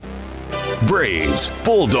Braves,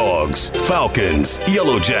 Bulldogs, Falcons,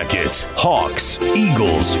 Yellow Jackets, Hawks,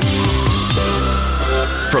 Eagles.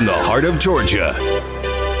 From the heart of Georgia,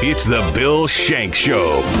 it's the Bill Shanks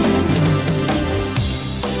Show.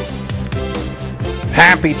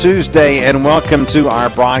 Happy Tuesday and welcome to our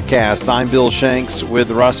broadcast. I'm Bill Shanks with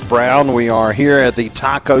Russ Brown. We are here at the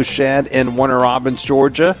Taco Shed in Warner Robins,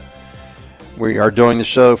 Georgia. We are doing the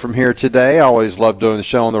show from here today. I always love doing the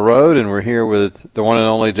show on the road, and we're here with the one and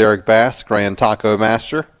only Derek Bass, Grand Taco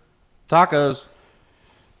Master. Tacos.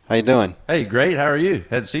 How you doing? Hey, great. How are you?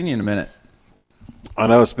 Hadn't seen you in a minute. I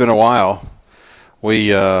know it's been a while.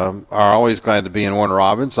 We are always glad to be in Warner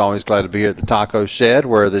Robins, always glad to be here at the Taco Shed,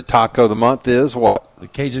 where the taco of the month is what? The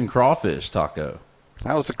Cajun crawfish taco.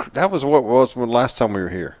 That was what was when last time we were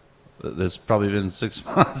here. It's probably been 6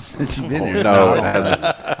 months since you've been here. No, it hasn't.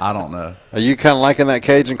 I don't know. Are you kind of liking that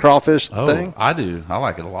Cajun crawfish thing? I do. I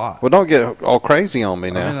like it a lot. Well, don't get all crazy on me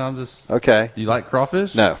now. I mean, I'm just okay. Do you like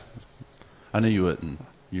crawfish? No. I knew you wouldn't.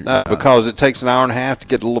 No, because it takes an hour and a half to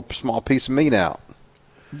get a little small piece of meat out.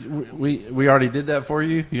 We already did that for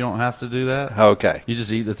you. You don't have to do that. Okay. You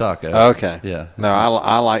just eat the taco. Okay. Yeah. No,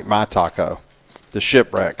 I like my taco, the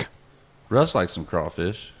shipwreck. Russ likes some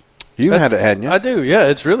crawfish. You had it, hadn't you? I do, yeah.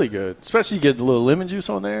 It's really good. Especially you get a little lemon juice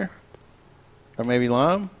on there. Or maybe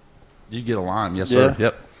lime. You get a lime. Yes, Yeah. sir.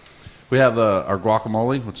 Yep. We have our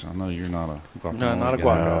guacamole, which I know you're not a guacamole No, not a guy.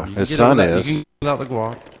 guac. You His can get son it without- is. You can get without the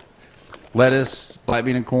guac. Lettuce, black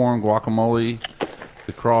bean and corn, guacamole.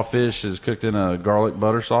 The crawfish is cooked in a garlic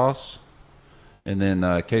butter sauce. And then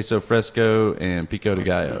queso fresco and pico de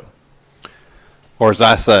gallo. Or as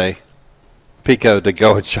I say, pico de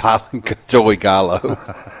Joey Gallo.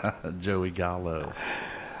 Joey Gallo.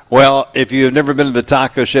 Well, if you have never been to the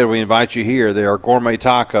Taco Shed, we invite you here. They are gourmet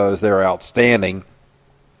tacos. They're outstanding.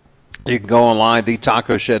 You can go online,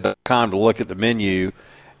 thetacoshed.com, to look at the menu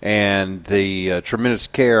and the tremendous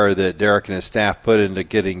care that Derek and his staff put into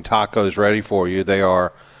getting tacos ready for you. They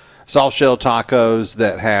are soft shell tacos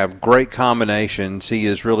that have great combinations. He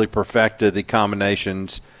has really perfected the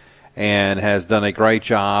combinations and has done a great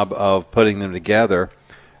job of putting them together.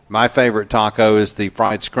 My favorite taco is the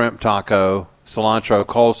fried shrimp taco, cilantro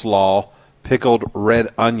coleslaw, pickled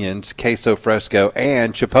red onions, queso fresco,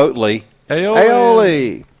 and chipotle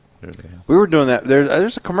aioli. We were doing that.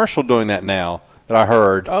 There's a commercial doing that now that I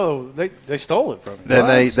heard. Oh, they stole it from me. Then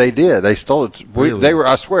they did. They stole it. Really? They were.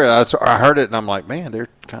 I swear. I heard it, and I'm like, man, they're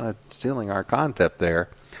kind of stealing our concept there.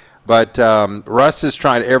 But Russ has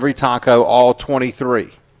tried every taco, all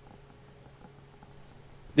 23.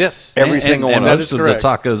 Yes. Every single and one of most them. of the That is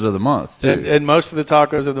correct. tacos of the month, too. And most of the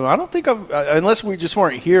tacos of the month. I don't think unless we just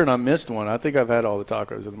weren't here and I missed one, I think I've had all the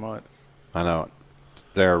tacos of the month. I know it.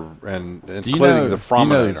 They're and Do including you know, the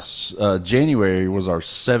Frominator. January was our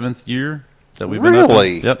 7th year that we've been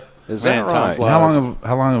Really? open. Yep. Is Man, that time right? flies.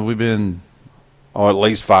 How long have we been, Oh, at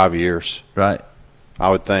least 5 years. right? I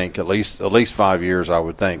would think at least 5 years. I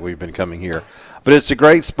would think we've been coming here, but it's a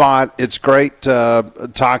great spot. It's great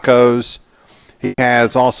tacos. He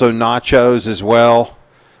has also nachos as well,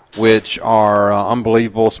 which are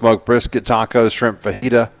unbelievable. Smoked brisket tacos, shrimp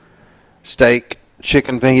fajita, steak,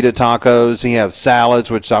 chicken fajita tacos. He has salads,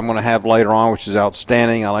 which I'm going to have later on, which is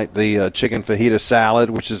outstanding. I like the chicken fajita salad,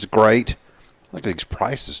 which is great. I like these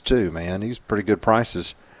prices too, man. These are pretty good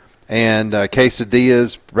prices. And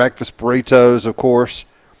quesadillas, breakfast burritos, of course.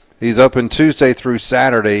 He's open Tuesday through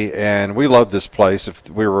Saturday, and we love this place. If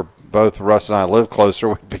we were both, Russ and I, live closer,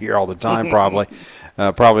 we'd be here all the time probably.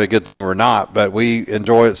 Probably a good thing we're not, but we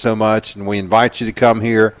enjoy it so much, and we invite you to come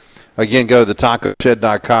here. Again, go to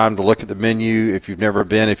thetacoshed.com to look at the menu if you've never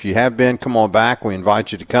been. If you have been, come on back. We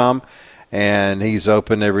invite you to come. And he's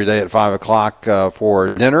open every day at 5 o'clock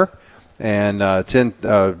for dinner, and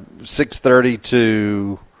 6:30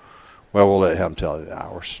 to, well, we'll let him tell you the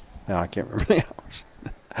hours. Now I can't remember the hours.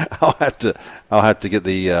 I'll have to get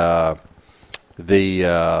the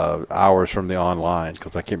hours from the online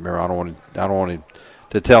because I can't remember. I don't want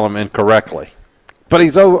to tell him incorrectly. But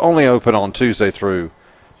he's only open on Tuesday through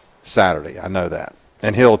Saturday. I know that,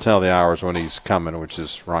 and he'll tell the hours when he's coming, which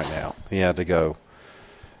is right now. He had to go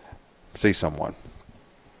see someone.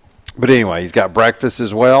 But anyway, he's got breakfast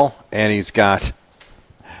as well, and he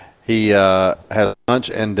has lunch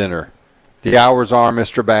and dinner. The hours are,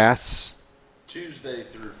 Mr. Bass. Tuesday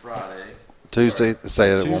through Friday. Say it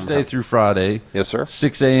one more Tuesday time. through Friday. Yes, sir.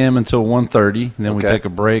 6 a.m. until 1:30. Then we Okay. take a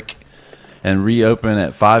break and reopen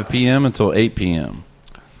at 5 p.m. until 8 p.m.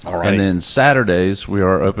 All right. And then Saturdays, we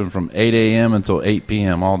are open from 8 a.m. until 8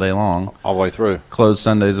 p.m. all day long. All the way through. Closed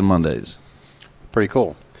Sundays and Mondays. Pretty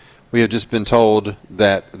cool. We have just been told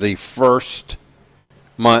that the first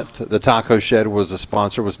month the Taco Shed was a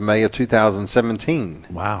sponsor was May of 2017.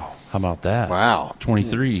 Wow. How about that? Wow.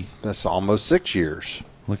 23. That's almost 6 years.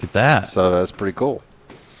 Look at that. So that's pretty cool.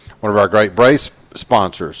 One of our great Braves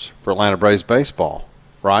sponsors for Atlanta Braves baseball,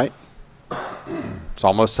 right? It's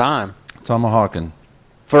almost time. Tomahawking.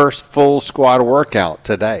 First full squad workout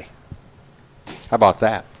today. How about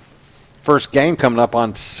that? First game coming up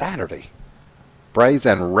on Saturday. Braves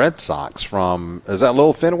and Red Sox from, is that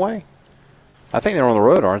Little Fenway? I think they're on the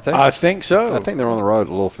road, aren't they? I think so. I think they're on the road at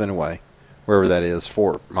Little Fenway, wherever that is,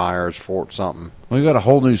 Fort Myers, Fort something. We've got a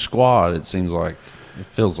whole new squad, it seems like. It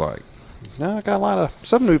feels like. No, I got a lot of,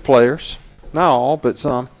 some new players. Not all, but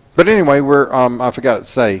some. But anyway, we're, I forgot to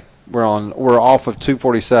say, we're off of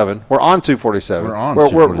 247. We're on 247. We're on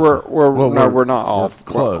 247. No, we're not off. We're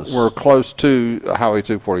close. We're close to Highway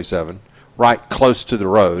 247, right close to the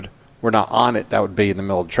road. We're not on it. That would be in the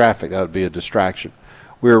middle of traffic. That would be a distraction.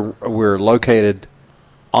 We're located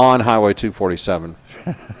on Highway 247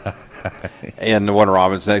 in the Warner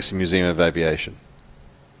Robins next to Museum of Aviation.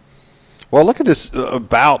 Well, look at this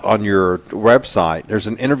about on your website. There's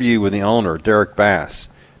an interview with the owner, Derek Bass.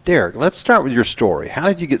 Derek, let's start with your story. How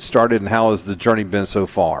did you get started, and how has the journey been so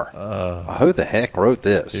far? Who the heck wrote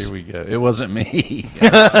this? Here we go. It wasn't me.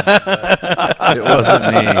 It wasn't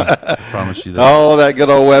me. I promise you that. Oh, that good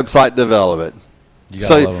old website development. You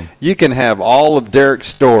gotta love So 'em. you can have all of Derek's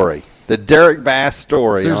story, the Derek Bass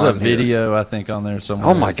story. There's on a here. video, I think, on there somewhere.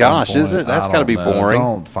 Oh, my at some gosh, point. is it? That's I gotta don't be know. boring.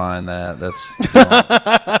 Don't find that.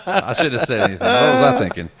 I should have said anything. What was I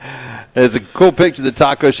thinking? It's a cool picture of the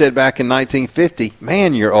taco shed back in 1950.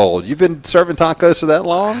 Man, you're old. You've been serving tacos for that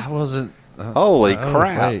long? I wasn't. Holy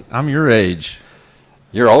crap. Wait, I'm your age.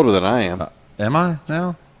 You're older than I am. Am I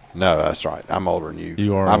now? No, that's right. I'm older than you.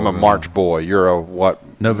 You are I'm a older March boy. You're a what?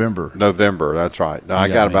 November. November. That's right. No, I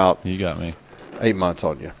You got me. about You got me. 8 months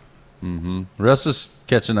on you. Russ is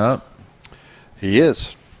catching up. He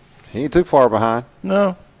is. He ain't too far behind.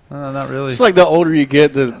 No. Not really. It's like the older you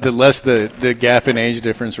get, the less the gap in age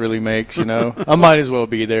difference really makes, you know. I might as well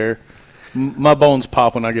be there. My bones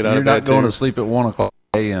pop when I get out You're of bed, not going too. to sleep at 1 o'clock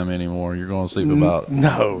a.m. anymore. You're going to sleep about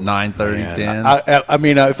No. 9:30, 10. I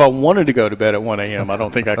mean, if I wanted to go to bed at 1 a.m., I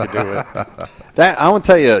don't think I could do it. That I want to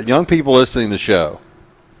tell you, young people listening to the show,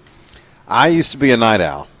 I used to be a night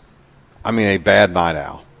owl. I mean, a bad night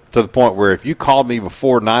owl. To the point where if you called me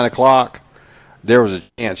before 9 o'clock, there was a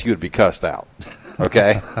chance you would be cussed out.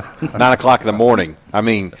 Okay? 9 o'clock in the morning. I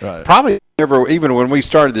mean, Right. probably never, even when we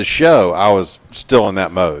started the show, I was still in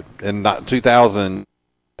that mode. In 2000,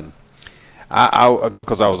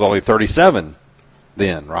 because I was only 37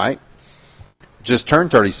 then, right? Just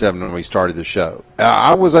turned 37 when we started the show.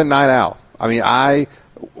 I was a night owl. I mean,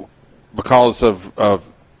 because of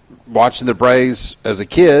watching the Braves as a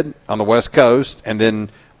kid on the West Coast and then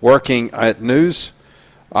working at news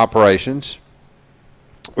operations,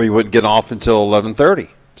 we wouldn't get off until 11:30.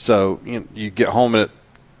 So you get home at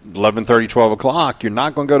 11:30, 12 o'clock. You're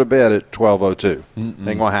not going to go to bed at 12:02. Ain't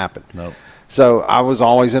going to happen. Nope. So I was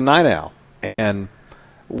always a night owl and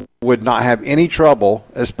would not have any trouble,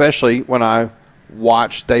 especially when I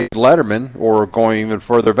watched David Letterman or going even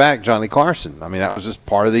further back, Johnny Carson. I mean, that was just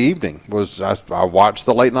part of the evening. I watched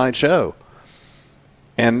the late night show.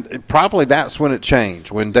 And probably that's when it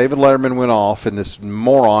changed, when David Letterman went off and this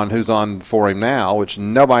moron who's on for him now, which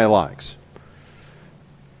nobody likes.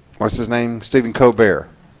 What's his name? Stephen Colbert.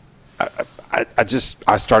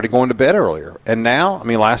 I started going to bed earlier. And now, I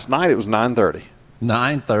mean, last night it was 9:30.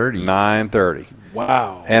 9:30. 9:30.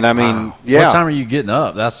 Wow. And I mean, yeah. What time are you getting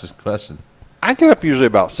up? That's the question. I get up usually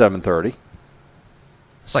about 7:30.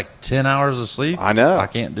 It's like 10 hours of sleep. I know. I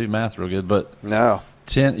can't do math real good, but No.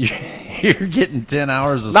 10. You're getting 10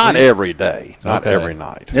 hours of Not sleep. every day. Not Okay. every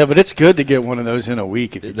night. Yeah, but it's good to get one of those in a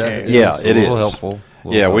week if you That can. Yeah, is it a little is. helpful. A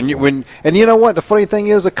little Yeah, helpful. and you know what? The funny thing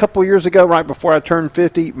is, a couple years ago, right before I turned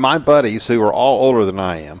 50, my buddies, who are all older than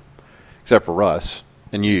I am, except for Russ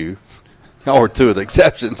and you, or two of the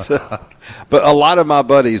exceptions, but a lot of my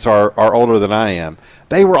buddies are older than I am.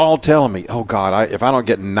 They were all telling me, "Oh God, if I don't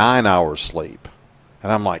get 9 hours sleep,"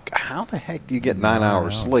 and I'm like, "How the heck do you get 9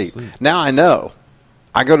 hours sleep?" Now I know.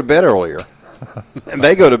 I go to bed earlier, and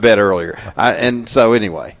they go to bed earlier, and so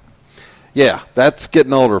anyway. Yeah, that's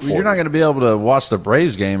getting older for You're me. not going to be able to watch the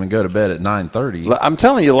Braves game and go to bed at 9:30. I'm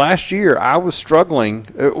telling you, last year I was struggling.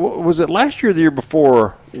 Was it last year or the year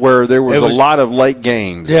before where there was, It was- a lot of late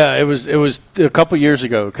games? Yeah, it was a couple years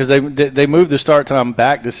ago because they moved the start time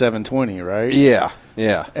back to 7:20, right? Yeah,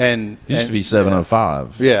 yeah. And It used to be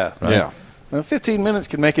 7:05. Yeah, Yeah. Well, 15 minutes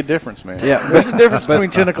can make a difference, man. Yeah. There's a difference between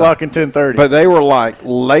 10 o'clock and 10:30. But they were like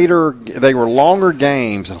later, they were longer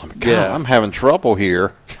games. And I'm like, God, Yeah. I'm having trouble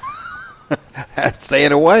here.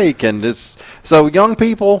 staying awake. And so young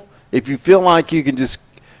people, if you feel like you can just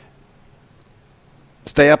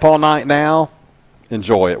stay up all night now,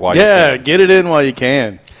 enjoy it while you can. Get it in while you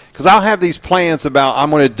can. Because I'll have these plans about I'm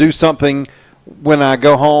going to do something when I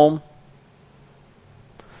go home.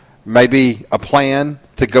 Maybe a plan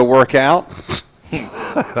to go work out.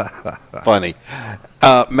 Funny.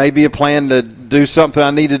 Maybe a plan to do something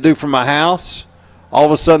I need to do for my house. All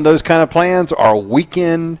of a sudden, those kind of plans are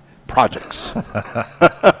weekend projects.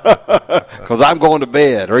 Because I'm going to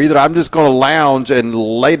bed. Or either I'm just going to lounge and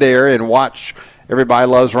lay there and watch Everybody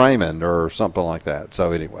Loves Raymond or something like that.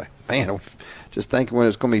 So anyway, man, just thinking when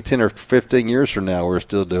it's going to be 10 or 15 years from now, we're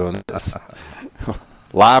still doing this.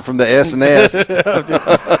 Live from the S&S. All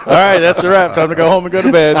right, that's a wrap. Time to go home and go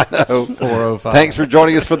to bed. 4:05. Thanks for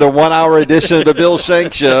joining us for the 1-hour edition of the Bill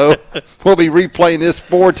Shanks Show. We'll be replaying this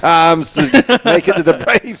 4 times to make it to the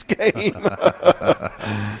Braves game.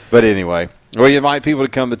 But anyway, we invite people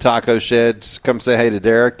to come to Taco Sheds. Come say hey to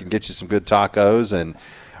Derek and get you some good tacos. And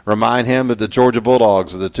remind him that the Georgia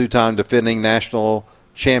Bulldogs are the 2-time defending national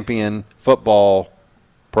champion football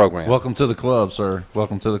program. Welcome to the club, sir.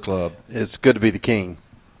 Welcome to the club. It's good to be the king.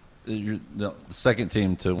 You're the second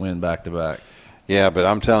team to win back-to-back. Yeah, but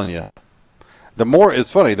I'm telling you,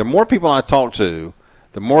 it's funny, the more people I talk to,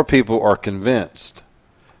 the more people are convinced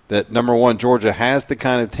that, number one, Georgia has the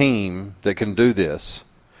kind of team that can do this.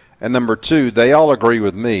 And number two, they all agree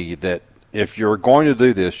with me that if you're going to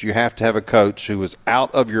do this, you have to have a coach who is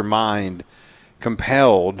out of your mind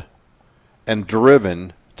compelled and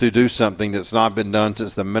driven to do something that's not been done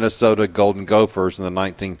since the Minnesota Golden Gophers in the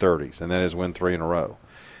 1930s, and that is win 3 in a row.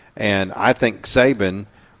 And I think Saban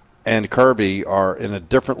and Kirby are in a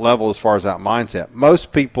different level as far as that mindset.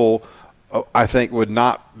 Most people, I think, would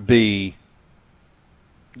not be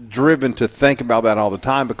driven to think about that all the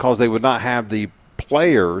time because they would not have the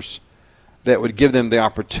players that would give them the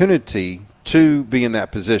opportunity to be in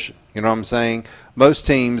that position. You know what I'm saying? Most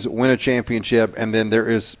teams win a championship, and then there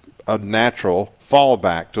is a natural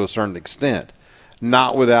fallback to a certain extent.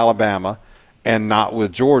 Not with Alabama and not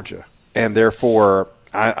with Georgia. And therefore,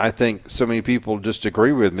 I think so many people just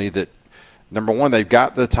agree with me that, number one, they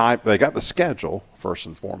got the schedule, first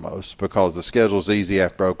and foremost, because the schedule's easy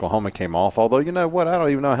after Oklahoma came off. Although, you know what, I don't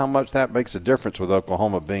even know how much that makes a difference with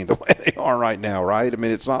Oklahoma being the way they are right now, right? I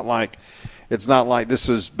mean, it's not like this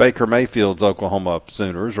is Baker Mayfield's Oklahoma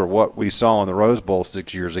Sooners or what we saw in the Rose Bowl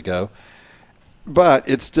 6 years ago. But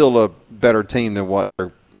it's still a better team than what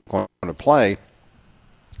they're going to play.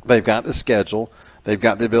 They've got the schedule. They've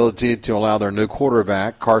got the ability to allow their new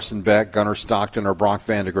quarterback, Carson Beck, Gunnar Stockton, or Brock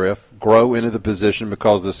Vandegrift, grow into the position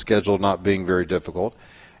because of the schedule not being very difficult.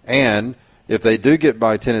 And if they do get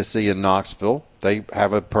by Tennessee and Knoxville, they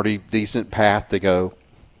have a pretty decent path to go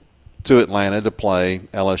to Atlanta to play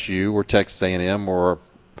LSU or Texas A&M or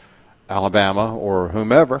Alabama or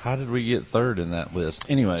whomever. How did we get third in that list?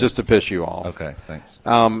 Anyway. Just to piss you off. Okay, thanks.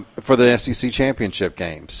 For the SEC championship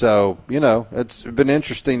game. So, you know, it's been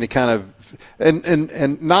interesting to kind of –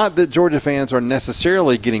 and not that Georgia fans are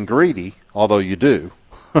necessarily getting greedy, although you do.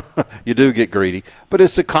 You do get greedy. But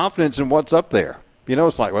it's the confidence in what's up there. You know,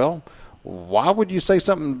 it's like, well, why would you say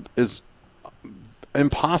something is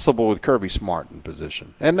impossible with Kirby Smart in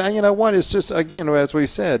position? And you know what? It's just, you know, as we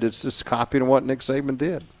said, it's just copying what Nick Saban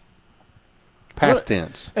did. Past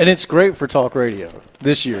tense. And it's great for talk radio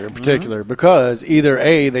this year in particular because either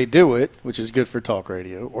A, they do it, which is good for talk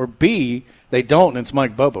radio, or B, they don't, and it's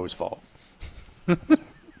Mike Bobo's fault.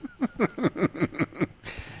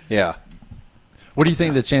 Yeah. What do you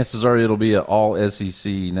think the chances are it'll be an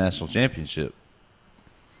all-SEC national championship?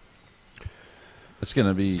 It's going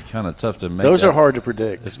to be kind of tough to make. Those are hard to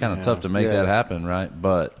predict. It's kind of tough to make that happen, right?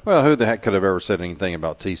 But Well, who the heck could have ever said anything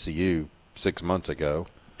about TCU 6 months ago?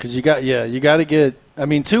 Because you got to get – I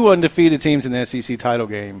mean, 2 undefeated teams in the SEC title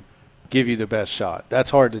game give you the best shot. That's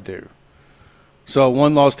hard to do. So a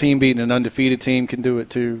 1-loss team beating an undefeated team can do it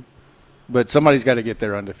too. But somebody's got to get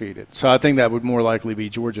there undefeated. So I think that would more likely be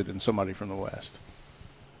Georgia than somebody from the West.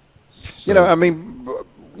 You know, I mean,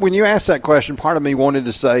 when you asked that question, part of me wanted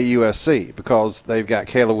to say USC because they've got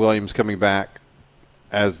Caleb Williams coming back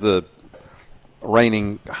as the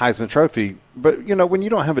reigning Heisman Trophy. But, you know, when you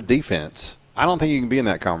don't have a defense – I don't think you can be in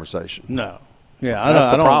that conversation. No. Yeah,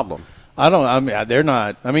 that's the problem. I mean, they're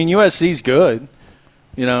not. I mean, USC's good,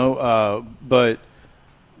 you know, but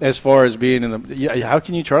as far as being in the – how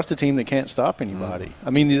can you trust a team that can't stop anybody? I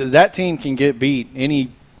mean, that team can get beat any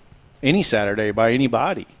Saturday by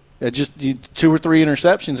anybody. It just 2 or 3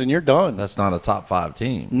 interceptions and you're done. that's not a top 5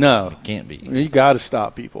 team. No. It can't be. You got to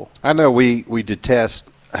stop people. I know we detest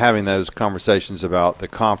having those conversations about the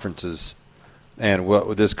conferences and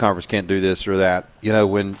what this conference can't do this or that. You know,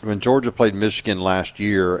 when Georgia played Michigan last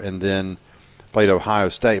year and then played Ohio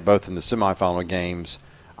State, both in the semifinal games,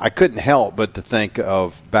 I couldn't help but to think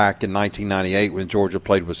of back in 1998 when Georgia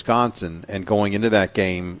played Wisconsin and going into that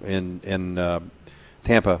game in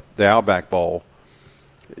Tampa, the Outback Bowl.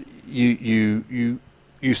 You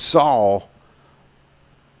saw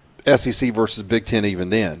SEC versus Big Ten even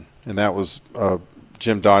then, and that was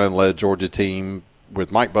Jim Donnan led Georgia team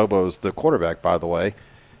with Mike Bobo as the quarterback, by the way,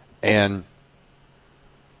 but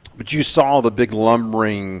you saw the big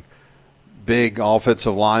lumbering, big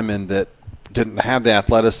offensive linemen that didn't have the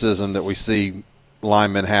athleticism that we see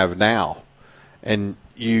linemen have now, and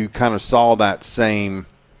you kind of saw that same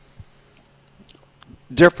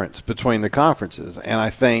difference between the conferences. And I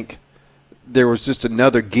think there was just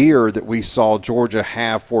another gear that we saw Georgia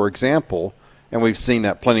have, for example, and we've seen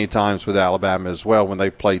that plenty of times with Alabama as well when they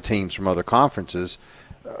play teams from other conferences.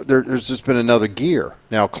 There's just been another gear.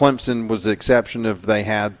 Now, Clemson was the exception of they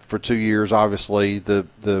had for 2 years, obviously,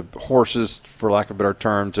 the horses, for lack of a better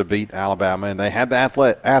term, to beat Alabama, and they had the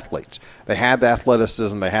athletes. They had the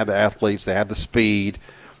athleticism. They had the athletes. They had the speed.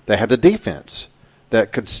 They had the defense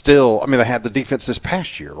that could still – I mean, they had the defense this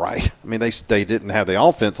past year, right? I mean, they didn't have the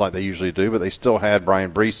offense like they usually do, but they still had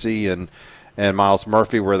Brian Breesy and Miles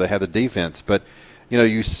Murphy where they had the defense. But, you know,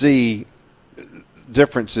 you see –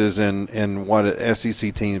 differences in what an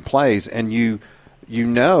SEC team plays, and you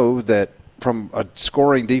know that from a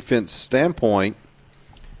scoring defense standpoint,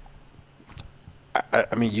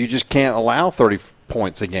 I mean, you just can't allow 30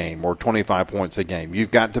 points a game or 25 points a game.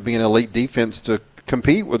 You've got to be an elite defense to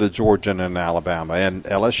compete with a Georgia and an Alabama and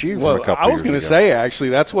LSU from a couple of years ago. I was going to say, actually,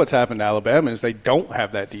 that's what's happened to Alabama is they don't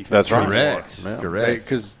have that defense. That's right. Correct. Yeah. Correct.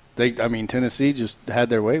 Because Tennessee just had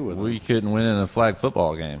their way with them. We couldn't win in a flag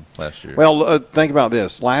football game last year. Well, think about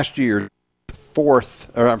this. Last year,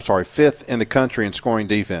 fifth in the country in scoring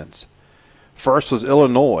defense. First was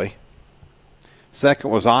Illinois.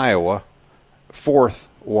 Second was Iowa. Fourth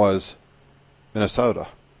was Minnesota.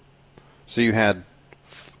 So you had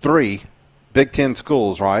 3 Big Ten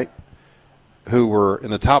schools, right, who were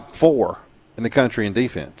in the top 4 in the country in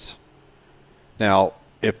defense. Now,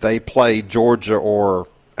 if they played Georgia or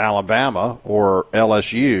Alabama or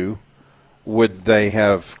LSU, would they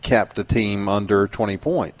have kept a team under 20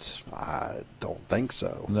 points? I don't think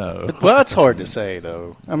so. No. Well, that's hard to say,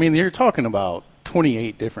 though. I mean, you're talking about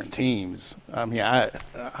 28 different teams. I mean, I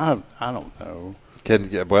don't know.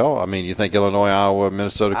 Well, I mean, you think Illinois, Iowa,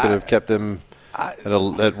 Minnesota could have kept them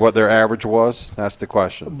at what their average was? That's the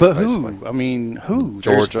question. But basically. who? I mean, who?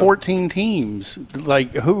 Georgia. There's 14 teams.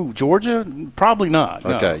 Like, who? Georgia? Probably not.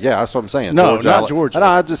 No. Okay, yeah, that's what I'm saying. No, not Georgia. No,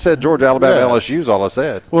 I just said Georgia, Alabama, Yeah. LSU is all I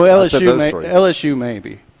said. Well, I said LSU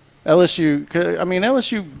maybe.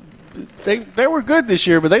 LSU, they were good this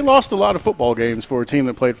year, but they lost a lot of football games for a team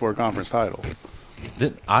that played for a conference title.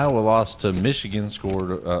 Iowa lost to Michigan,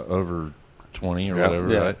 scored over 20 or whatever,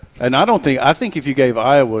 right? And I think if you gave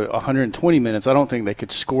Iowa 120 minutes, I don't think they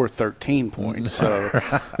could score 13 points. So,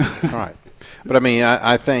 Right. But I mean,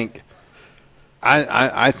 I think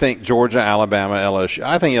Georgia, Alabama, LSU.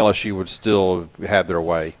 I think LSU would still have had their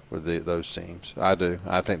way with those teams. I do.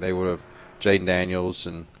 I think they would have Jaden Daniels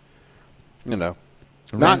and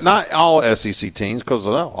not all SEC teams because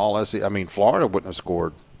all SEC. I mean, Florida wouldn't have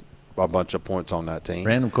scored a bunch of points on that team.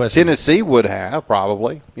 Random question. Tennessee would have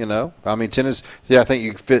probably. I mean, Tennessee. Yeah, I think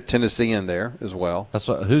you could fit Tennessee in there as well.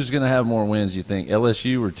 Who's going to have more wins? You think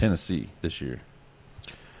LSU or Tennessee this year?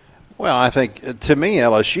 Well, I think, to me,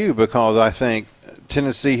 LSU, because I think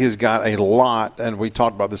Tennessee has got a lot, and we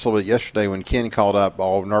talked about this a little bit yesterday when Ken called up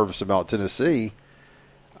all nervous about Tennessee.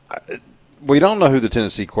 We don't know who the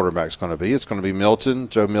Tennessee quarterback's going to be. It's going to be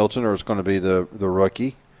Joe Milton, or it's going to be the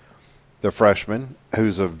rookie, the freshman,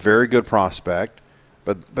 who's a very good prospect.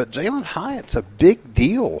 But Jalen Hyatt's a big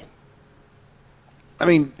deal. I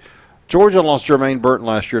mean, Georgia lost Jermaine Burton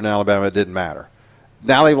last year in Alabama. It didn't matter.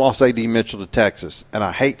 Now they've lost A.D. Mitchell to Texas, and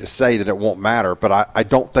I hate to say that it won't matter, but I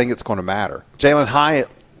don't think it's going to matter. Jalen Hyatt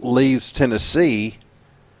leaves Tennessee.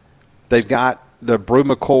 They've got the Brew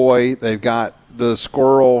McCoy. They've got the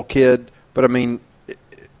Squirrel kid. But, I mean,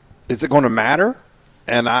 is it going to matter?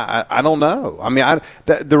 And I don't know. I mean,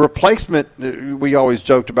 the replacement, we always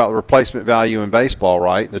joked about the replacement value in baseball,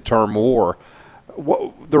 right, the term war.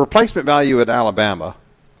 The replacement value at Alabama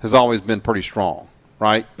has always been pretty strong.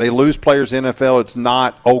 Right? They lose players in the NFL. It's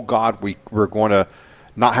not, oh, God, we're going to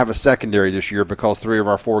not have a secondary this year because 3 of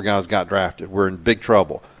our 4 guys got drafted. We're in big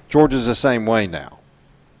trouble. Georgia's the same way now.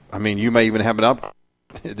 I mean, you may even have an up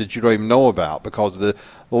that you don't even know about because of the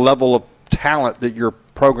level of talent that your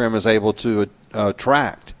program is able to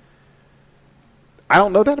attract. I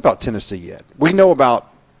don't know that about Tennessee yet. We know about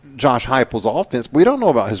Josh Heupel's offense. We don't know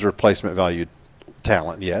about his replacement value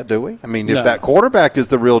talent yet, do we? I mean, if No. that quarterback is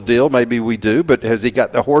the real deal, maybe we do, but has he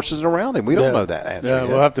got the horses around him? We don't Yeah. know that answer Yeah, yet.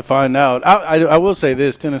 we'll have to find out. I will say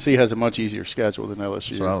this: Tennessee has a much easier schedule than LSU.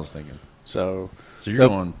 That's what I was thinking. So So you're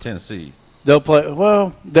Nope. going Tennessee. they'll play.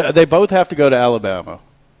 Well, they both have to go to Alabama,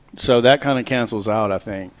 so that kind of cancels out, I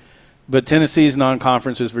think. But Tennessee's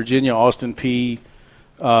non-conference is Virginia, Austin P,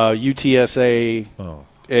 UTSA, Oh,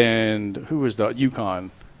 and who was the UConn.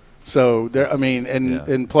 So there, I mean, Yeah.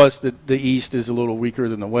 and plus the East is a little weaker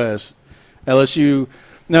than the West.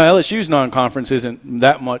 LSU's non-conference isn't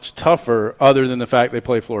that much tougher, other than the fact they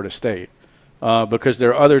play Florida State, because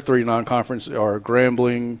their other three non-conference are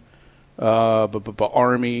Grambling,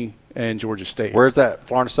 Army, and Georgia State. Where's that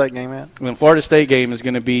Florida State game at? And the Florida State game is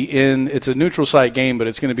going to be it's a neutral site game, but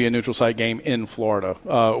it's going to be a neutral site game in Florida,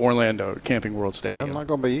 Orlando, Camping World It's Stadium. not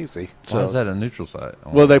going to be easy. why is that a neutral site?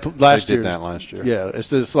 Well, last They year. did that last year. Yeah, it's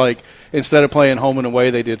just like instead of playing home and away,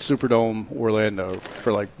 they did Superdome Orlando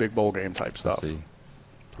for like big bowl game type I stuff. see.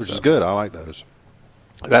 Which is good. I like those.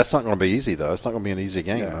 That's not going to be easy, though. It's not going to be an easy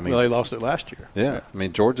game. Yeah. I mean, Well, they lost it last year. yeah. I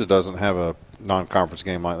mean, Georgia doesn't have a non-conference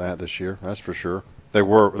game like that this year. That's for sure. They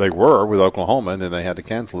were with Oklahoma, and then they had to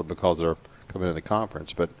cancel it because they're coming into the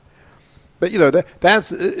conference. But you know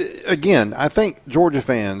that's again. I think Georgia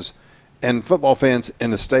fans and football fans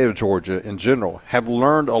in the state of Georgia in general have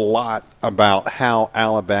learned a lot about how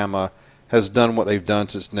Alabama has done what they've done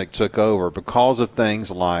since Nick took over because of things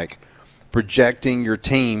like projecting your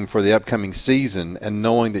team for the upcoming season and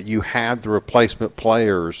knowing that you have the replacement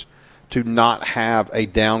players to not have a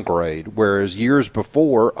downgrade. Whereas years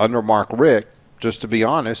before, under Mark Richt, just to be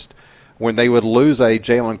honest, when they would lose a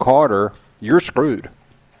Jalen Carter, you're screwed.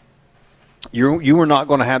 You were not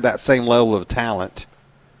going to have that same level of talent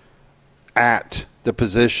at the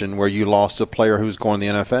position where you lost a player who's going to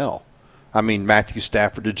the NFL. I mean, Matthew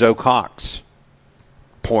Stafford to Joe Cox.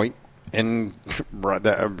 Point and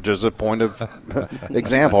just a point of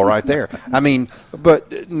example right there. I mean,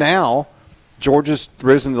 but now Georgia's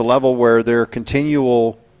risen to the level where their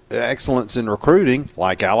continual excellence in recruiting,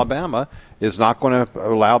 like Alabama, is not going to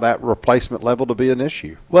allow that replacement level to be an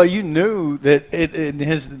issue. Well, you knew that in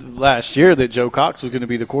his last year that Joe Cox was going to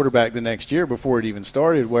be the quarterback the next year before it even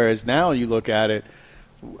started. Whereas now you look at it,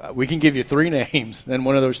 we can give you three names, and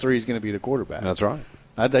one of those three is going to be the quarterback. That's right.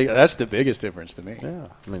 I think that's the biggest difference to me. Yeah,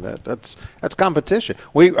 I mean that's competition.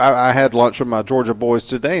 I had lunch with my Georgia boys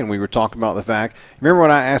today, and we were talking about the fact. Remember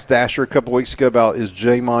when I asked Asher a couple weeks ago about is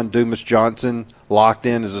Jamon Dumas-Johnson locked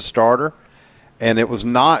in as a starter, and it was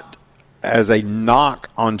not as a knock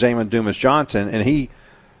on Jamon Dumas-Johnson, and he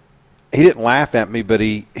didn't laugh at me, but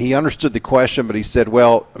he understood the question, but he said,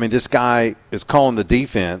 well, I mean, this guy is calling the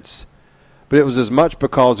defense, but it was as much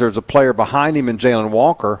because there's a player behind him in Jalen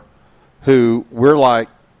Walker who we're like,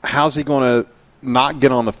 how's he going to not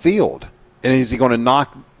get on the field? And is he going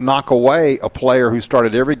to knock away a player who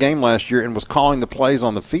started every game last year and was calling the plays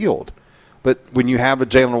on the field? But when you have a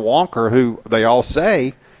Jalen Walker who they all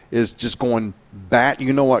say is just going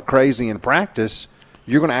crazy in practice,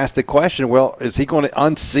 you're going to ask the question, well, is he going to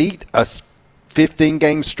unseat a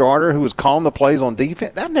 15-game starter who was calling the plays on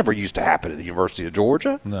defense? That never used to happen at the University of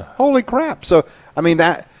Georgia. No. Holy crap. So, I mean,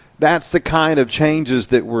 that's the kind of changes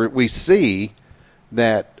that we see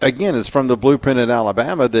that, again, is from the blueprint in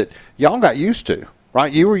Alabama that y'all got used to,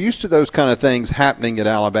 right? You were used to those kind of things happening at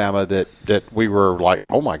Alabama that we were like,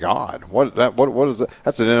 oh, my God, what is that?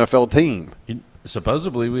 That's an NFL team.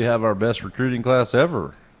 Supposedly, we have our best recruiting class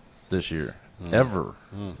ever this year. Ever.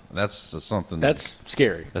 That's something. That's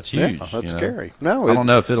scary. That's huge. Yeah, that's you know? scary. No, I don't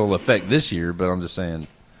know if it'll affect this year, but I'm just saying.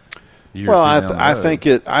 Well, I think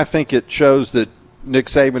it shows that Nick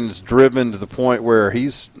Saban is driven to the point where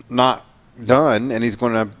he's not done, and he's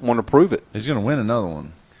going to want to prove it. he's going to win another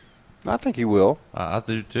one. I think he will. I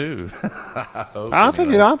do too. I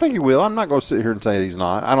think he will. I'm not going to sit here and say he's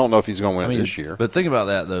not. I don't know if he's going to win it this year. But think about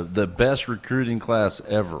that: the best recruiting class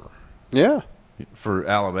ever Yeah, for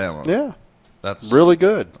Alabama. yeah, That's really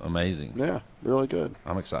good. amazing. Yeah, really good.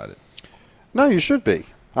 I'm excited. No, you should be,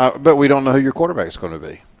 but we don't know who your quarterback's going to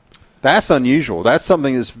be. That's unusual. That's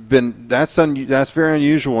something that's very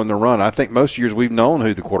unusual in the run. I think most years we've known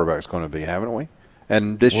who the quarterback's going to be, haven't we?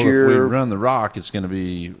 And this Well, year, if we run the rock, it's going to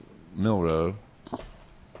be Milroe.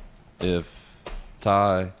 If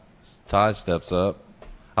Ty steps up,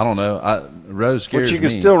 I don't know. Rose scares but me. you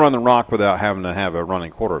can still run the rock without having to have a running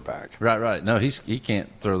quarterback. Right. No, he can't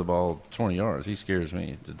throw the ball 20 yards. He scares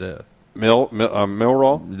me to death. Milroe?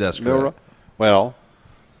 That's correct. Milroe? Well,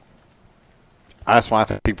 that's why I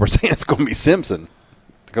think people are saying it's going to be Simpson,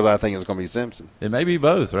 because I think it's going to be Simpson. It may be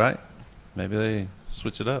both, right? Maybe they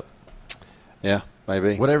Switch it up. Yeah,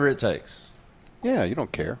 maybe. Whatever it takes. Yeah, you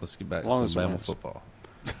don't care. Let's get back As long to as it some Bama wins. football.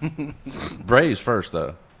 Braves first,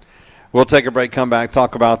 though. We'll take a break, come back,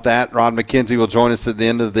 talk about that. Ron McKenzie will join us at the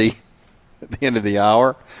end of the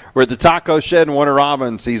hour. We're at the Taco Shed in Warner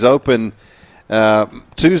Robins. He's open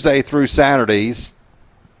Tuesday through Saturdays.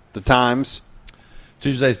 The times.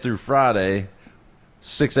 Tuesdays through Friday,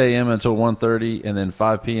 6 a.m. until 1:30, and then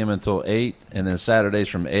 5 p.m. until 8, and then Saturdays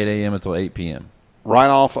from 8 a.m. until 8 p.m. Right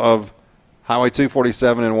off of Highway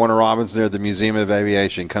 247 in Warner Robins near the Museum of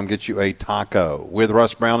Aviation. Come get you a taco. With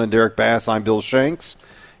Russ Brown and Derek Bass, I'm Bill Shanks.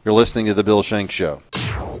 You're listening to The Bill Shanks Show.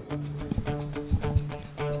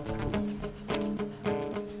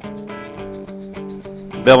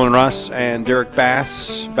 Bill and Russ and Derek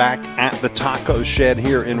Bass back at the Taco Shed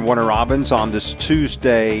here in Warner Robins on this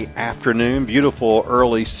Tuesday afternoon. Beautiful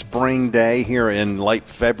early spring day here in late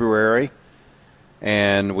February.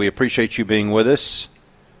 And we appreciate you being with us.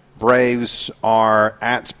 Braves are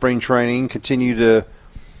at spring training, continue to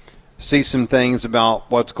see some things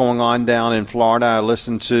about what's going on down in Florida. I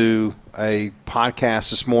listened to a podcast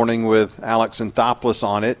this morning with Alex Anthopoulos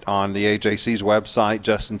on it on the AJC's website.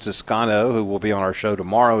 Justin Toscano, who will be on our show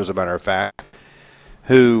tomorrow, as a matter of fact,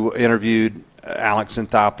 who interviewed Alex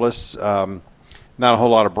Anthopoulos. Not a whole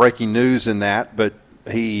lot of breaking news in that, but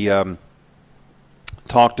he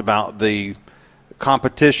talked about the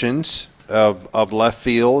competitions of left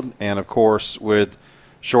field and, of course, with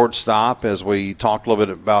shortstop, as we talked a little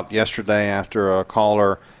bit about yesterday after a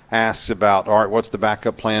caller asked about, all right, what's the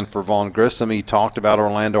backup plan for Vaughn Grissom? He talked about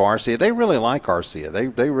Orlando Arcia. They really like Arcia.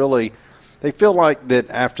 They feel like that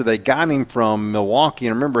after they got him from Milwaukee,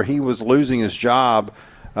 and remember he was losing his job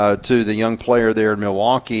to the young player there in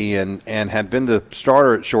Milwaukee and had been the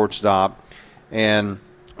starter at shortstop, and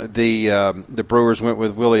the Brewers went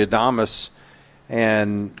with Willie Adames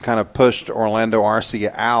and kind of pushed Orlando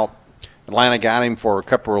Arcia out. Atlanta got him for a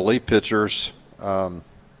couple of relief pitchers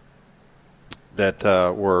that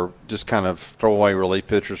were just kind of throwaway relief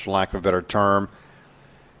pitchers, for lack of a better term.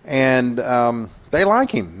 And they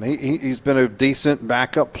like him. He's been a decent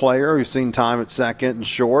backup player. We've seen time at second and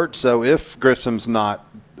short. So if Grissom's not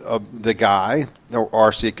the guy, or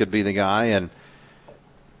Arcia could be the guy. And,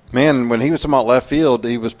 man, when he was talking about left field,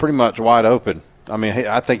 he was pretty much wide open. I mean,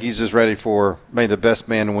 I think he's just ready for maybe the best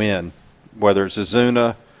man win, whether it's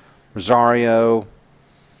Ozuna, Rosario,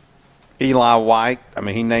 Eli White. I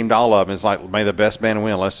mean, he named all of them. It's like, may the best man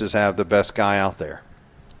win. Let's just have the best guy out there.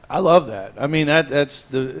 I love that. I mean,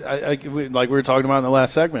 that's like we were talking about in the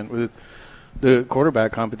last segment with the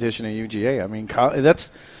quarterback competition at UGA. I mean,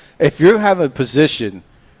 that's if you have a position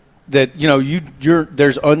that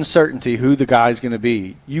there's uncertainty who the guy's going to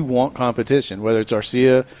be. You want competition, whether it's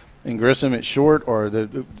Arcia and Grissom at short or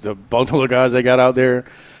the bundle of guys they got out there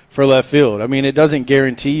for left field. I mean, it doesn't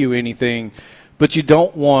guarantee you anything, but you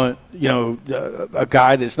don't want a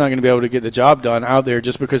guy that's not going to be able to get the job done out there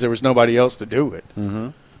just because there was nobody else to do it. Mm-hmm.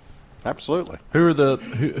 Absolutely.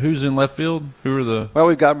 Who's in left field? Well,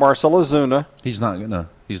 we've got Marcell Ozuna. He's not gonna.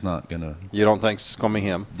 You don't think it's going to be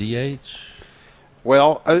him? DH.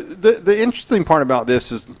 Well, the interesting part about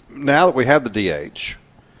this is now that we have the DH,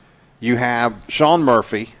 you have Sean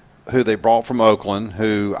Murphy, who they brought from Oakland,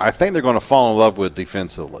 who I think they're going to fall in love with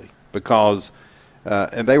defensively because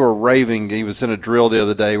and they were raving. He was in a drill the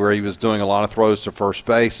other day where he was doing a lot of throws to first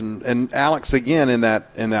base. And Alex, again, in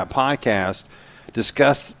that podcast,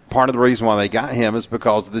 discussed part of the reason why they got him is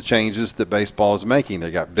because of the changes that baseball is making.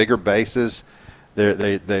 They got bigger bases.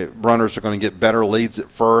 The runners are going to get better leads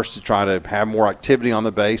at first to try to have more activity on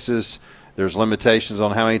the bases. There's limitations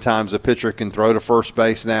on how many times a pitcher can throw to first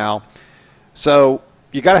base now. So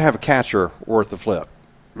you got to have a catcher worth the flip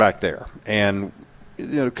back there. And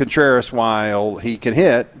Contreras, while he can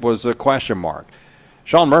hit, was a question mark.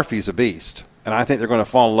 Sean Murphy's a beast, and I think they're going to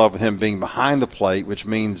fall in love with him being behind the plate, which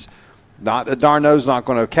means not that d'Arnaud's not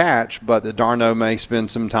going to catch, but that d'Arnaud may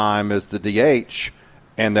spend some time as the DH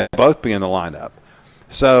and they'll both be in the lineup.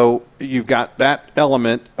 So you've got that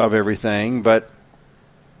element of everything, but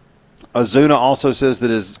Ozuna also says that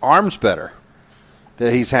his arm's better,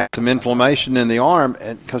 that he's had some inflammation in the arm,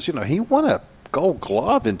 and because he won a Gold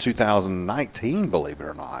Glove in 2019, believe it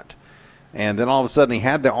or not, and then all of a sudden he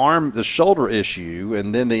had the shoulder issue,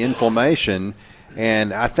 and then the inflammation,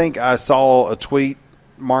 and I think I saw a tweet.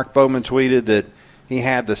 Mark Bowman tweeted that he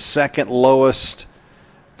had the second lowest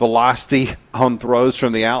velocity on throws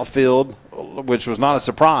from the outfield, which was not a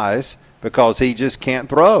surprise because he just can't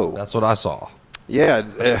throw. That's what I saw. Yeah,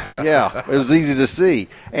 it was easy to see.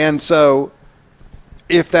 And so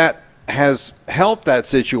if that has helped that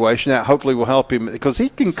situation, that hopefully will help him because he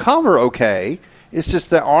can cover okay. It's just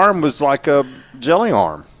the arm was like a jelly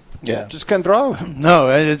arm. Yeah. Just couldn't throw. No,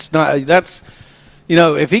 it's not. That's,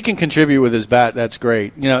 if he can contribute with his bat, that's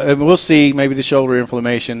great. And we'll see. Maybe the shoulder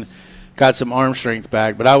inflammation got some arm strength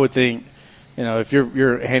back. But I would think, if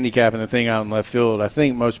you're handicapping the thing out in left field, I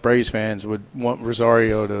think most Braves fans would want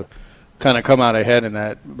Rosario to kind of come out ahead in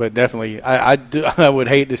that. But definitely, I would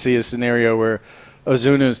hate to see a scenario where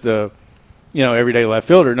Ozuna's the everyday left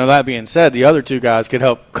fielder. Now, that being said, the other two guys could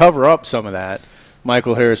help cover up some of that,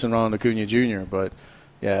 Michael Harris and Ronald Acuna Jr. But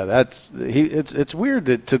yeah, it's weird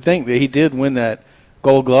to think that he did win that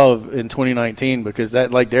Gold Glove in 2019 because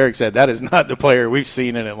that, like Derek said, that is not the player we've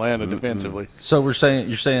seen in Atlanta defensively. So you're saying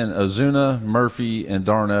Ozuna, Murphy, and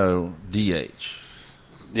Darno DH.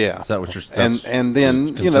 Yeah. Is that what you're and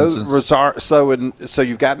then Rosario. So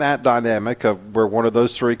you've got that dynamic of where one of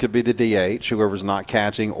those three could be the DH, whoever's not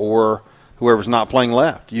catching, or whoever's not playing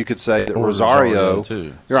left. You could say that Rosario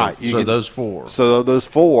too. You're right. Those four. So those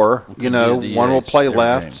four, one will play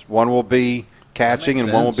left, game. One will be catching,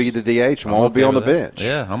 and one will be the DH, and one will be on the bench.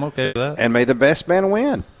 Yeah, I'm okay with that. And may the best man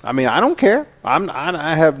win. I mean, I don't care.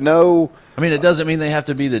 I have no. I mean, it doesn't mean they have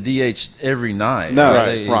to be the DH every night. No,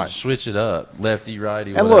 right. Switch it up, lefty,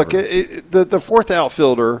 righty, and whatever. Look, the fourth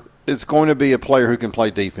outfielder is going to be a player who can play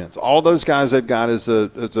defense. All those guys they've got as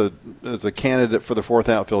a candidate for the fourth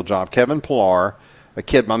outfield job. Kevin Pillar, a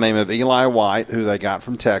kid by the name of Eli White, who they got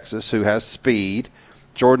from Texas, who has speed.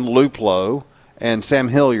 Jordan Luplow and Sam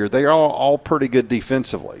Hilliard. They are all pretty good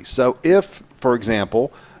defensively. So if, for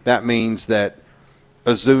example, that means that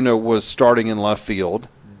Ozuna was starting in left field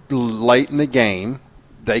late in the game,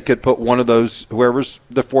 they could put one of those, whoever's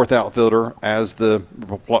the fourth outfielder, as the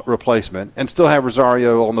replacement and still have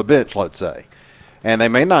Rosario on the bench, let's say. And they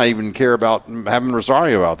may not even care about having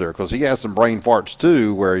Rosario out there because he has some brain farts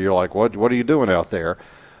too where you're like, what are you doing out there?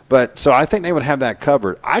 But so I think they would have that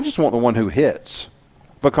covered. I just want the one who hits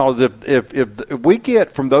because if we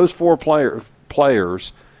get from those four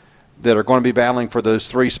players that are going to be battling for those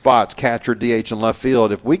three spots, catcher, DH, and left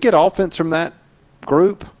field, if we get offense from that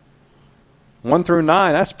group, 1 through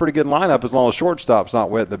 9, that's a pretty good lineup as long as shortstop's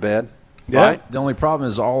not wet in the bed. Yeah. Right? The only problem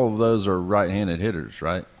is all of those are right-handed hitters,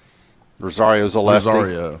 right? Rosario's a lefty.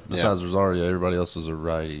 Besides Rosario, everybody else is a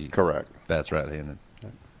righty. Correct. That's right-handed.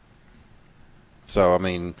 So, I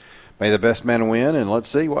mean, may the best man win, and let's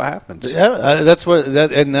see what happens. Yeah, that's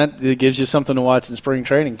that gives you something to watch in spring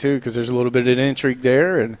training too, because there's a little bit of intrigue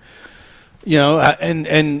there, and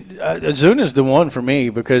Ozuna's the one for me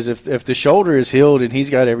because if the shoulder is healed and he's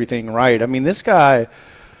got everything right, I mean, this guy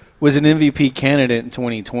was an MVP candidate in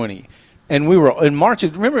 2020. And we were in March.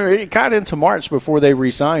 Remember, it got into March before they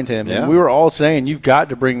re-signed him. Yeah. And we were all saying, you've got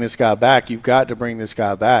to bring this guy back. You've got to bring this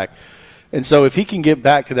guy back. And so if he can get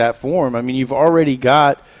back to that form, I mean, you've already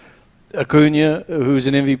got Acuna, who's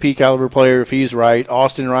an MVP caliber player if he's right.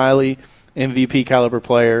 Austin Riley, MVP caliber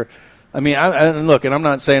player. I mean, look, and I'm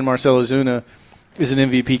not saying Marcell Ozuna is an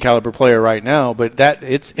MVP caliber player right now, but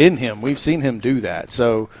it's in him. We've seen him do that.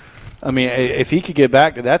 So, I mean, if he could get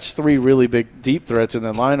back to that's 3 really big deep threats in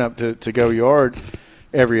the lineup to go yard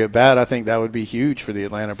every at bat. I think that would be huge for the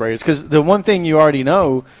Atlanta Braves because the one thing you already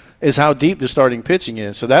know is how deep the starting pitching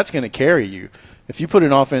is. So that's going to carry you. If you put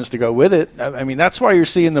an offense to go with it, I mean, that's why you're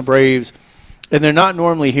seeing the Braves, and they're not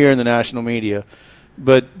normally here in the national media,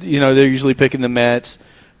 but, they're usually picking the Mets,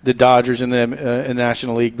 the Dodgers in the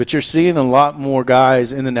National League, but you're seeing a lot more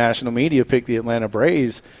guys in the national media pick the Atlanta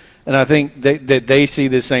Braves, and I think that they see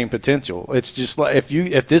the same potential. It's just like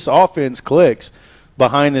if this offense clicks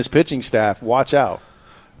behind this pitching staff, watch out.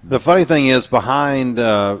 The funny thing is, behind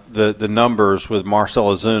the numbers with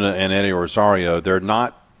Marcell Ozuna and Eddie Rosario, they're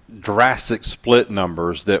not drastic split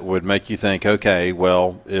numbers that would make you think, okay,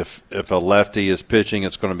 well, if a lefty is pitching,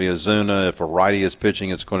 it's going to be Ozuna. If a righty is pitching,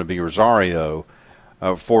 it's going to be Rosario.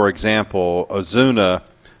 For example, Ozuna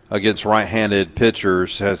against right-handed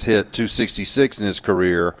pitchers has hit 266 in his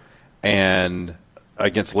career, and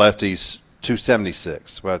against lefties,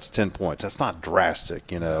 276. Well, that's 10 points. That's not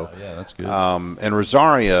drastic, Yeah, that's good. And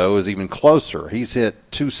Rosario is even closer. He's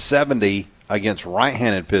hit 270 against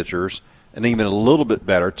right-handed pitchers, and even a little bit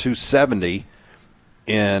better,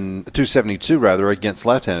 272 against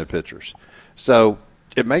left-handed pitchers. So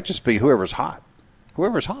it may just be whoever's hot.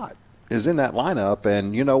 Whoever's hot is in that lineup,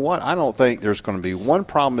 and you know what? I don't think there's going to be one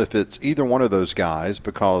problem if it's either one of those guys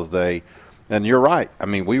because and you're right. I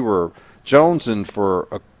mean, we were jonesing for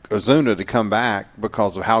Ozuna to come back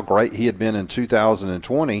because of how great he had been in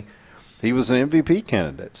 2020. He was an MVP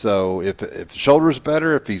candidate. So if the shoulder's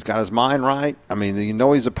better, if he's got his mind right, I mean,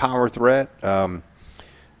 he's a power threat. I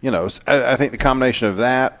think the combination of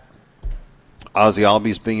that, Ozzie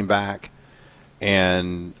Albies being back,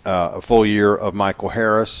 and a full year of Michael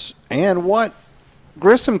Harris, and what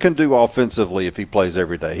Grissom can do offensively if he plays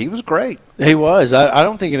every day. He was great. He was. I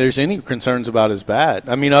don't think there's any concerns about his bat.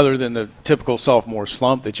 I mean, other than the typical sophomore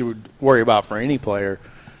slump that you would worry about for any player.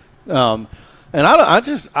 And I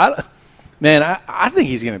think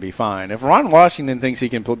he's going to be fine. If Ron Washington thinks he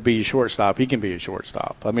can be a shortstop, he can be a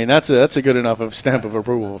shortstop. I mean, that's a good enough of stamp of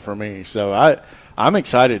approval for me. So I'm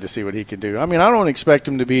excited to see what he can do. I mean, I don't expect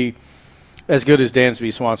him to be as good as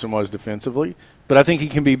Dansby Swanson was defensively, but I think he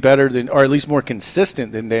can be better than, or at least more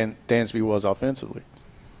consistent than Dansby was offensively.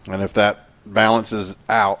 And if that balances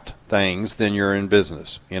out things, then you're in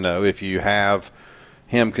business. If you have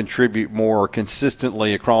him contribute more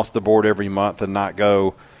consistently across the board every month and not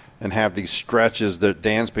go and have these stretches that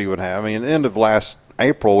Dansby would have. I mean, at the end of last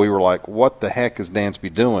April, we were like, what the heck is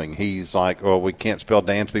Dansby doing? He's like, well, we can't spell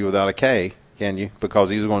Dansby without a K, can you? Because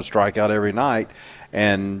he was going to strike out every night.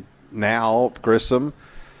 And now Grissom,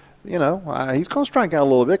 he's going to strike out a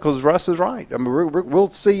little bit because Russ is right. I mean,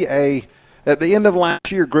 we'll see at the end of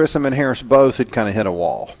last year, Grissom and Harris both had kind of hit a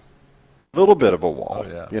wall. A little bit of a wall,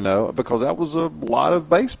 because that was a lot of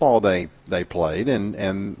baseball they played,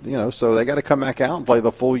 and so they got to come back out and play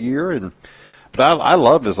the full year. But I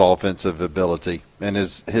love his offensive ability and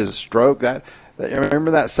his stroke.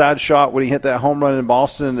 Remember that side shot when he hit that home run in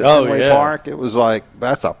Boston at Fenway Park? It was like,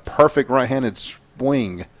 that's a perfect right-handed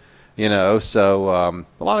swing. So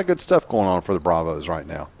a lot of good stuff going on for the Bravos right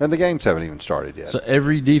now. And the games haven't even started yet. So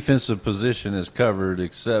every defensive position is covered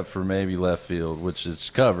except for maybe left field, which is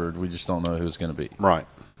covered. We just don't know who it's going to be. Right.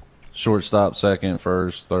 Shortstop, second,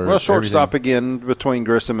 first, third. Well, shortstop again between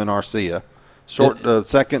Grissom and Arcia.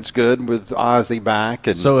 Second's good with Ozzie back.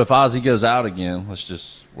 And so if Ozzie goes out again, let's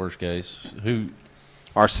just worst case, who?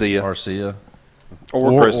 Arcia.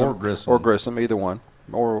 Or Grissom. Or Grissom. Or Grissom, either one.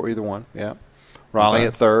 Yeah. Riley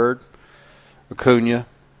at third. Acuna.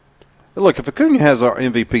 Look, if Acuna has our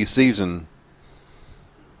MVP season,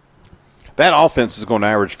 that offense is going to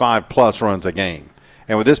average 5+ runs a game.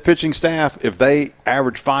 And with this pitching staff, if they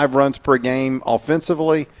average 5 runs per game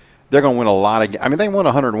offensively, they're going to win a lot of games. I mean, they won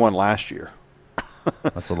 101 last year.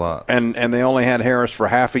 That's a lot. And they only had Harris for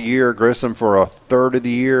half a year, Grissom for a third of the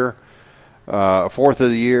year, a fourth of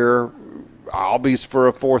the year, Albies for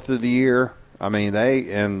a fourth of the year. I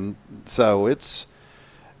mean, so it's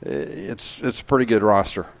a pretty good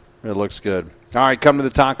roster. It looks good. All right, come to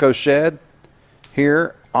the Taco Shed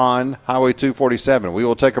here on Highway 247. We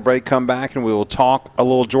will take a break, come back, and we will talk a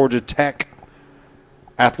little Georgia Tech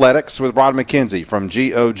athletics with Rod McKenzie from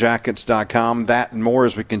GOJackets.com. That and more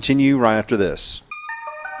as we continue right after this.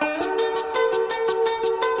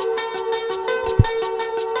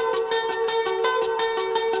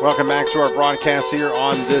 Welcome back to our broadcast here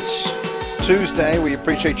on this Tuesday. We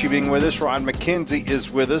appreciate you being with us. Rod McKenzie is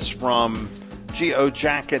with us from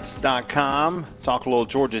GOJackets.com. Talk a little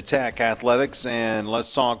Georgia Tech athletics, and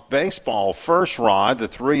let's talk baseball. First, Rod, the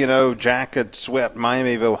 3-0 Jackets swept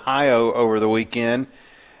Miami of Ohio over the weekend,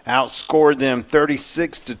 outscored them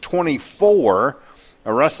 36-24.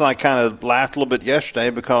 Russ and I kind of laughed a little bit yesterday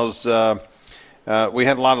because we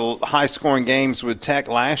had a lot of high-scoring games with Tech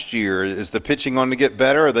last year. Is the pitching going to get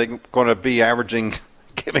better? Or are they going to be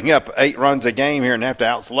giving up 8 runs a game here and have to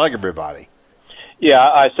outslug everybody? Yeah,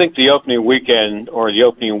 I think the opening weekend or the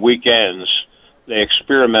opening weekends, they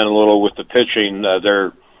experiment a little with the pitching.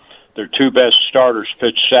 Their 2 best starters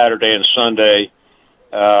pitched Saturday and Sunday.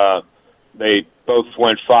 They both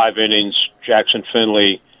went 5 innings. Jackson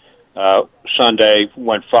Finley Sunday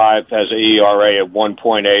went 5, has an ERA of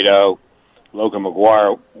 1.80. Logan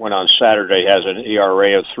McGuire went on Saturday, has an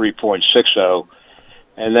ERA of 3.60.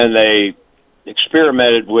 And then they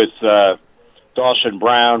experimented with Dawson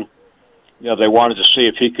Brown. They wanted to see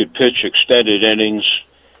if he could pitch extended innings,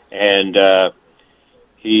 and that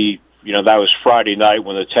was Friday night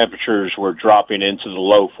when the temperatures were dropping into the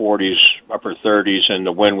low 40s, upper 30s, and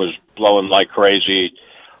the wind was blowing like crazy.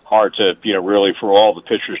 Hard to, really for all the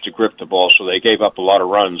pitchers to grip the ball, so they gave up a lot of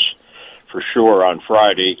runs for sure on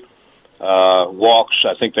Friday. Walks,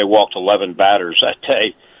 I think they walked 11 batters that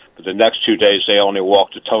day. But the next 2 days, they only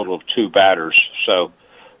walked a total of 2 batters. So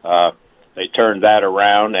they turned that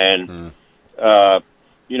around, and they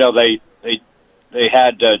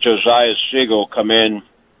had Josiah Siegel come in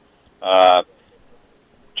to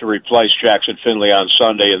replace Jackson Finley on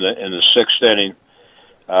Sunday in the 6th inning.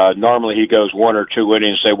 Normally he goes 1 or 2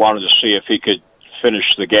 innings. They wanted to see if he could finish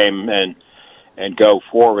the game and go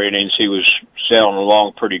 4 innings. He was sailing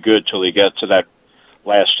along pretty good till he got to that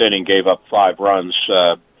last inning, gave up 5 runs.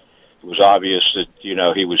 It was obvious that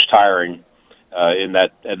he was tiring in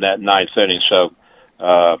that 9th inning. So,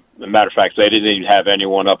 as a matter of fact, they didn't even have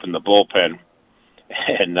anyone up in the bullpen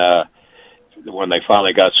And when they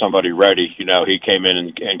finally got somebody ready, he came in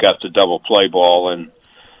and got the double play ball, and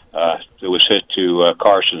it was hit to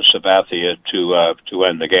Carson Sabathia to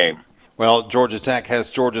end the game. Well, Georgia Tech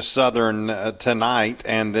has Georgia Southern tonight,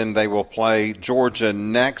 and then they will play Georgia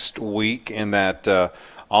next week in that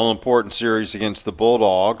all-important series against the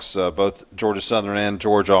Bulldogs. Both Georgia Southern and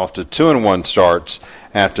Georgia off to 2-1 starts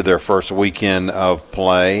after their first weekend of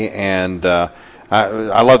play. And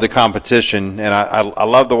I love the competition, and I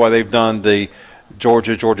love the way they've done the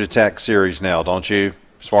Georgia Tech series now, don't you,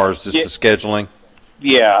 as far as just the scheduling?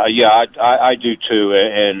 Yeah, I do too.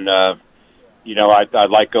 And, I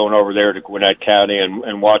like going over there to Gwinnett County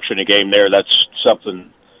and watching a game there. That's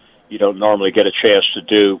something you don't normally get a chance to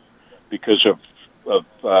do because of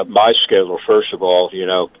my schedule. First of all, you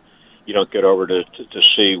don't get over to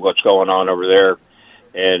see what's going on over there,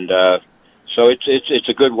 and so it's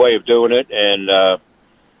a good way of doing it. And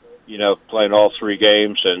playing all three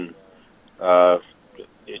games, and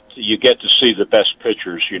you get to see the best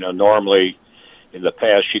pitchers. Normally, in the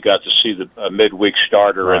past, you got to see the midweek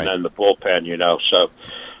starter right, and then the bullpen, So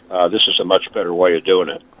this is a much better way of doing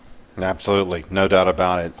it. Absolutely. No doubt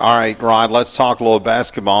about it. All right, Rod, let's talk a little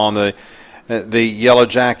basketball. The Yellow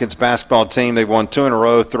Jackets basketball team, they've won 2 in a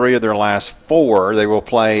row, 3 of their last 4. They will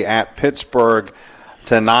play at Pittsburgh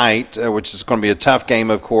tonight, which is going to be a tough game,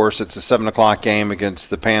 of course. It's a 7 o'clock game against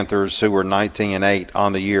the Panthers, who were 19-8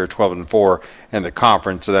 on the year, 12-4 in the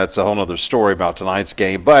conference. So that's a whole other story about tonight's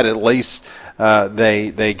game. But at least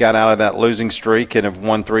they got out of that losing streak and have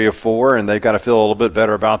won 3 of 4, and they've got to feel a little bit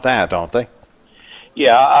better about that, don't they?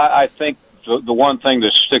 Yeah, I think the one thing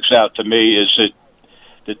that sticks out to me is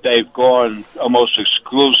that they've gone almost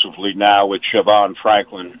exclusively now with Javon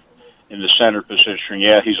Franklin in the center position.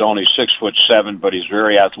 Yeah, he's only 6'7", but he's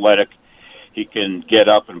very athletic. He can get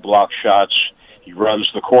up and block shots. He runs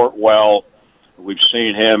the court well. We've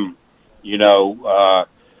seen him,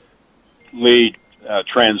 lead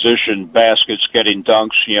transition baskets, getting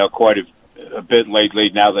dunks, quite a bit lately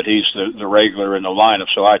now that he's the regular in the lineup.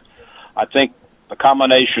 So I think the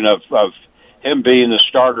combination of him being the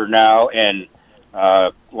starter now and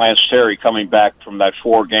Lance Terry coming back from that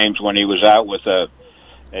 4 games when he was out with a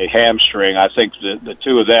hamstring, I think the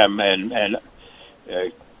two of them, and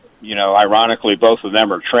ironically, both of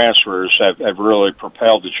them are transfers, have really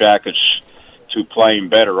propelled the Jackets to playing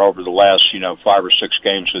better over the last, 5 or 6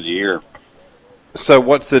 games of the year. So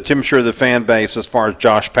what's the temperature of the fan base as far as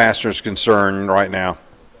Josh Pastner is concerned right now?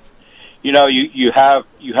 You have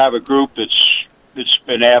a group that's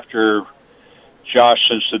been after Josh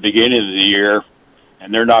since the beginning of the year,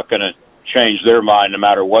 and they're not going to change their mind no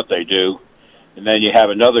matter what they do. And then you have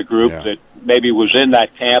another group that maybe was in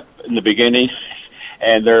that camp in the beginning,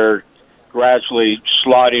 and they're gradually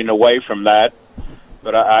sliding away from that.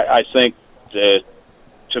 But I think that,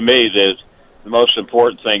 to me, the most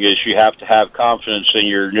important thing is you have to have confidence in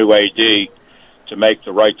your new AD to make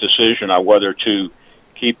the right decision on whether to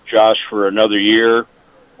keep Josh for another year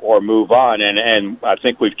or move on. And I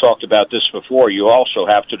think we've talked about this before. You also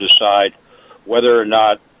have to decide whether or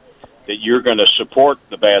not that you're going to support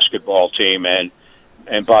the basketball team, and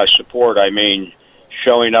by support I mean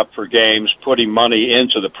showing up for games, putting money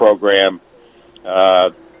into the program.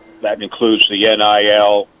 That includes the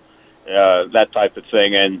NIL, that type of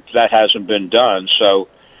thing, and that hasn't been done. So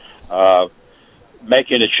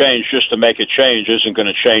making a change just to make a change isn't going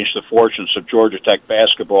to change the fortunes of Georgia Tech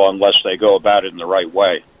basketball unless they go about it in the right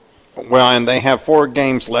way. Well, and they have 4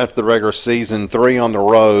 games left the regular season, 3 on the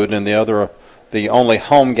road, and the only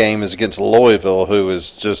home game is against Louisville, who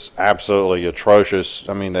is just absolutely atrocious.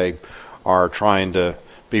 I mean, they are trying to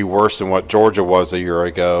be worse than what Georgia was a year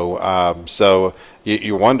ago. So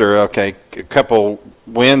you wonder, okay, a couple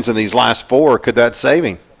wins in these last 4, could that save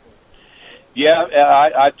him? Yeah,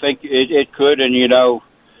 I think it could, and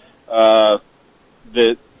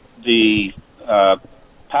the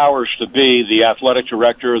powers to be, the athletic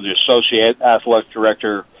director, the associate athletic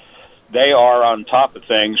director, they are on top of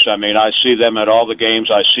things. I mean, I see them at all the games.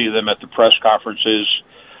 I see them at the press conferences.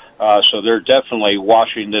 So they're definitely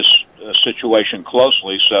watching this situation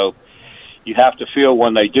closely. So you have to feel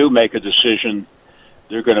when they do make a decision,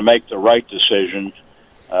 they're going to make the right decision,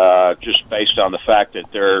 just based on the fact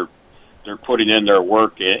that they're putting in their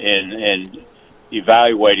work in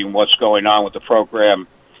evaluating what's going on with the program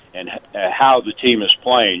and how the team is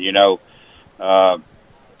playing. You have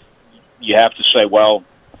to say, well,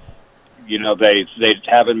 they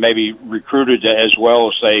haven't maybe recruited as well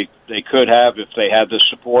as they could have if they had the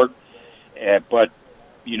support. But,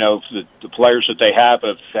 the players that they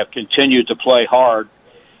have continued to play hard,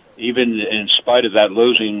 even in spite of that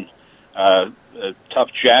losing a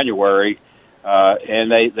tough January.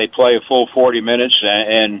 and they play a full 40 minutes,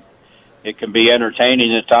 and it can be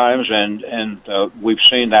entertaining at times, and we've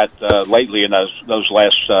seen that lately in those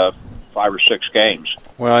last 5 or 6 games.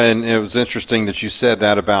 Well, and it was interesting that you said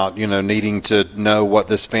that about, needing to know what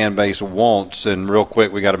this fan base wants. And real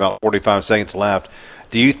quick, we got about 45 seconds left.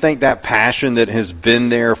 Do you think that passion that has been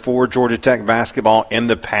there for Georgia Tech basketball in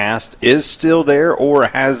the past is still there, or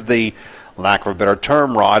has the, lack of a better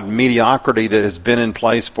term, Rod, mediocrity that has been in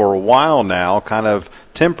place for a while now kind of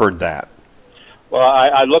tempered that? Well,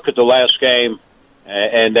 I look at the last game,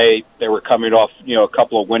 and they were coming off a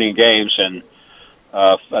couple of winning games, and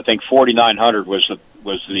I think 4,900 was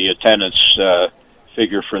the attendance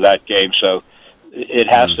figure for that game. So it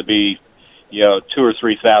has to be 2,000 or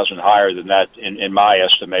 3,000 higher than that in my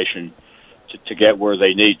estimation to get where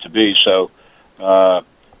they need to be. So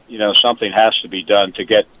something has to be done to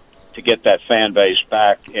get that fan base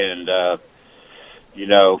back, and the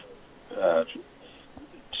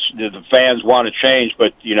fans want to change,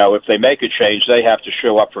 but if they make a change, they have to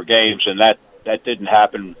show up for games, and that didn't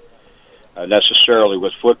happen necessarily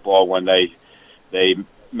with football when they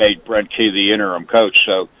made Brent Key the interim coach.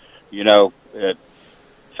 So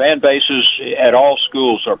fan bases at all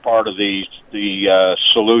schools are part of the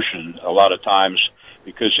solution a lot of times,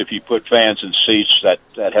 because if you put fans in seats,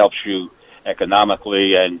 that helps you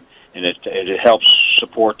economically, and it helps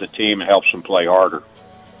support the team and helps them play harder.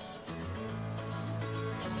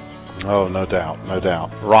 Oh, no doubt, no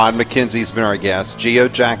doubt. Rod McKenzie's been our guest,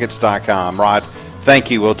 geojackets.com. Rod, thank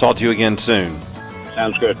you. We'll talk to you again soon.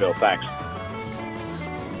 Sounds good, Bill. Thanks.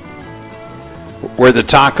 We're the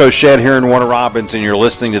Taco Shed here in Warner Robins, and you're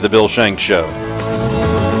listening to The Bill Shanks Show.